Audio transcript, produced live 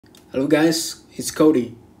Hello guys, it's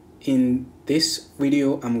Cody. In this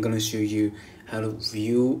video, I'm gonna show you how to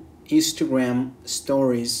view Instagram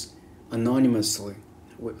stories anonymously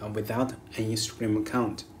without an Instagram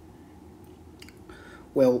account.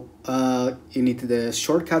 Well, you need the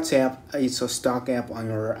Shortcuts app. It's a stock app on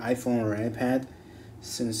your iPhone or iPad.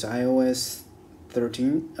 Since iOS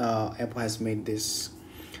 13, Apple has made this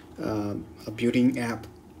a built-in app.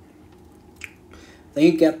 Then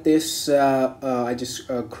you get this, I just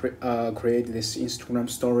created this Instagram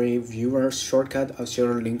story viewer shortcut. I'll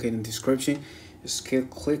share a link in the description. Just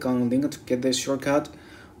click on the link to get this shortcut.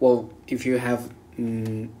 Well, if you have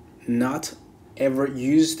not ever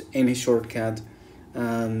used any shortcut,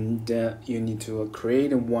 and you need to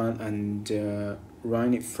create one and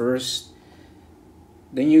run it first.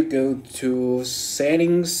 Then you go to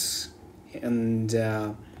settings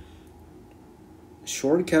and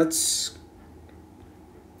shortcuts.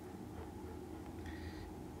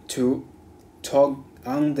 To toggle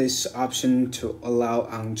on this option to allow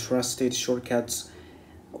untrusted shortcuts.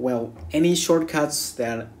 Well, any shortcuts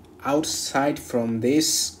that outside from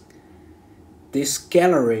this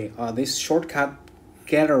gallery or this shortcut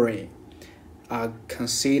gallery are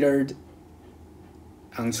considered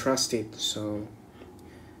untrusted. So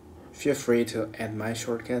feel free to add my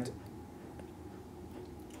shortcut.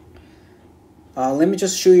 Let me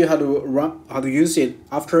just show you how to use it.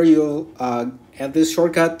 After you add this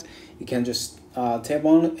shortcut, you can just tap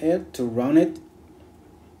on it to run it,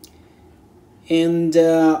 and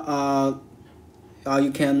you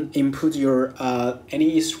can input your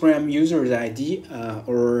any Instagram user's ID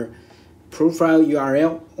or profile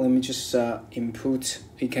URL. Let me just input.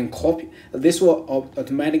 You can copy. This will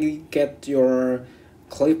automatically get your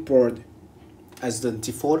clipboard as the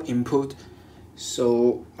default input.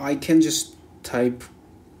 So I can just type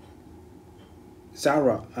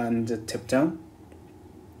Zara and tap down.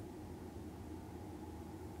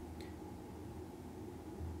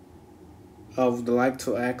 I would like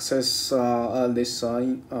to access this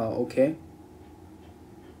sign. Okay.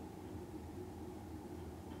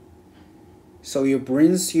 So it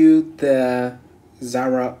brings you the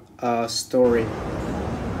Zara story.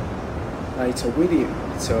 It's a video.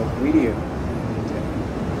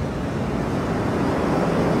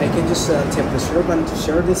 I can just tap the share button to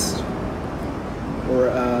share this, or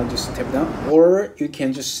just tap down, or you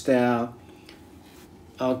can just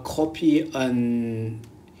copy an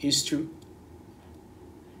Instagram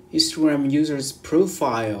user's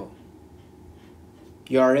profile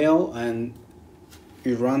URL and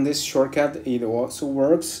you run this shortcut. It also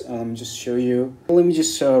works. Just show you. Let me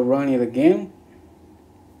just run it again.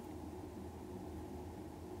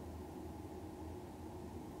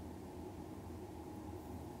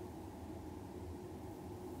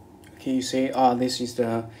 Okay, you say, this is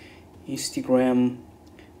the Instagram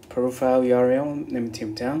profile URL. Let me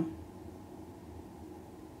tap down.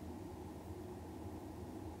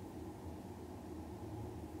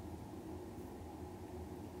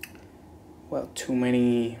 Well, too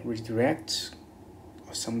many redirects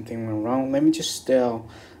or something went wrong. Let me just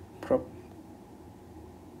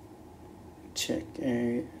check.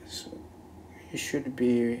 So it should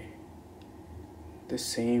be the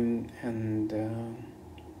same, and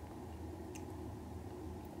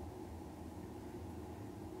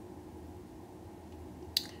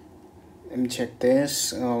let me check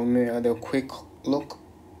this. Let me add a quick look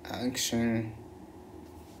action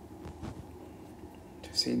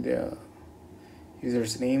to see the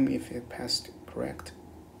user's name if it passed correct.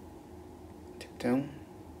 Tap down.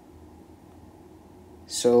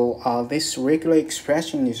 So this regular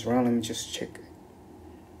expression is wrong. Let me just check.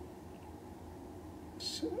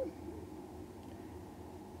 So,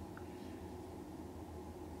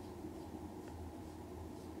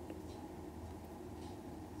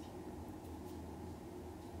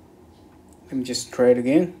 let me just try it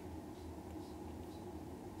again.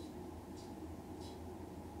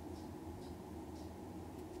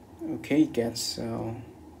 Okay, it gets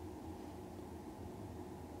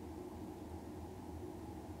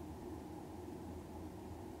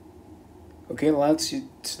okay, let's see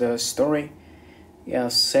the story. Yeah,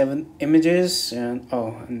 7 images and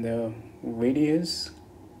the videos.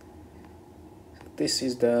 This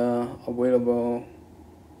is the available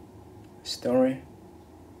story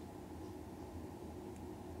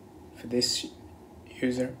for this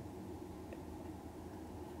user.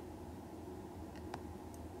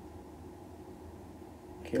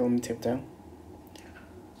 Okay, let me tap down.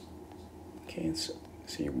 Okay, so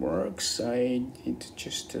it works. I need to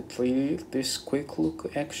just delete this quick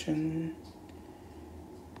look action.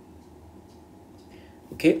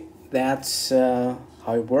 Okay, that's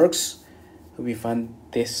how it works. Hope you find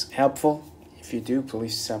this helpful. If you do,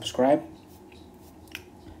 please subscribe.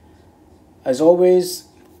 As always,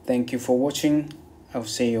 thank you for watching. I'll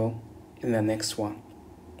see you in the next one.